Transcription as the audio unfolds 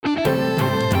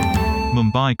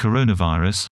Mumbai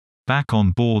coronavirus, back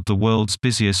on board the world's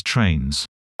busiest trains.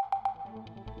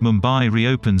 Mumbai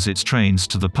reopens its trains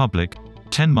to the public,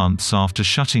 10 months after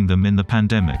shutting them in the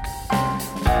pandemic.